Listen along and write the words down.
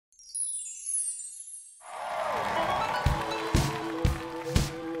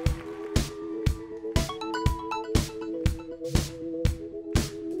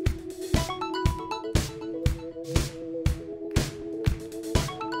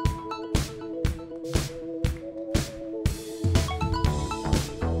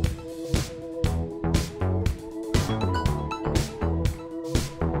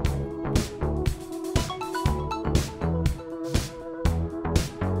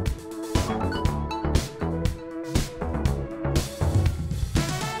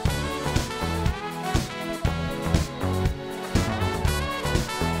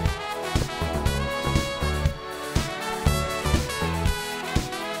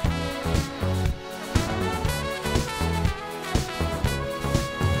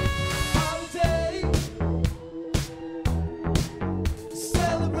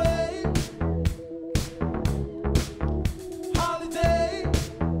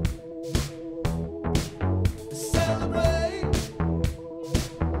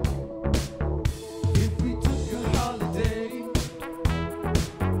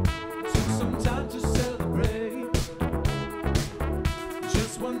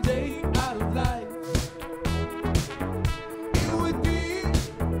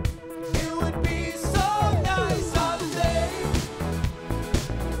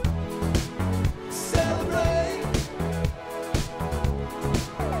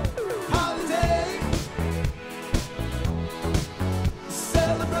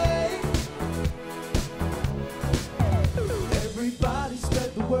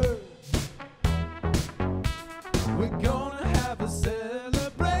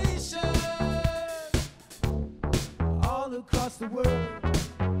the world,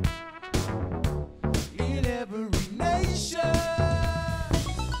 in every nation.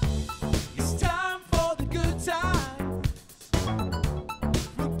 It's time for the good times.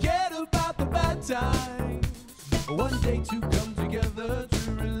 Forget about the bad times. One day to come together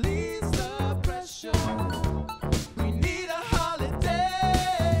to release the pressure. We need a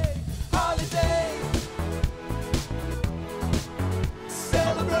holiday, holiday.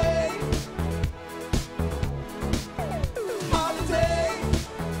 Celebrate. Holiday.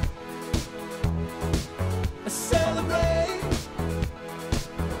 Celebrate.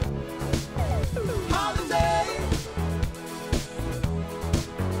 Holiday.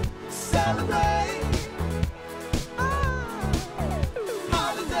 Celebrate.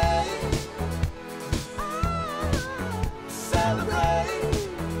 Holiday. Celebrate.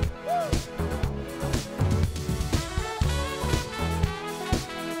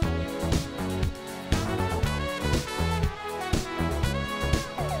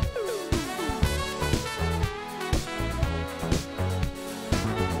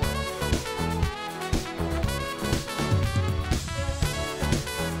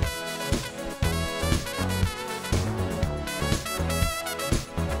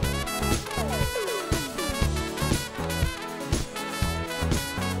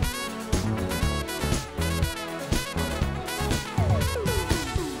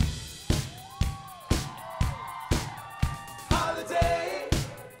 Holiday.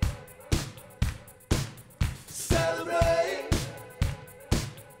 Celebrate.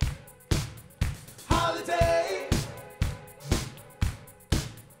 Holiday.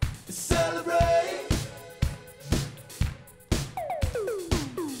 Celebrate.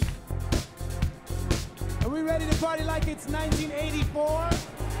 Are we ready to party like it's 1984?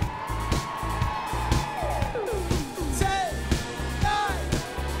 10, 9,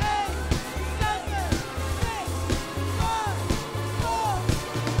 8, 7, 6, 5, 4,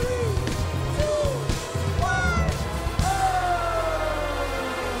 3, 2, 1.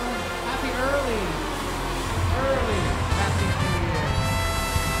 Happy early Happy New Year.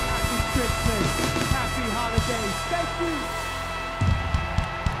 Happy Christmas. Happy holidays. Thank you.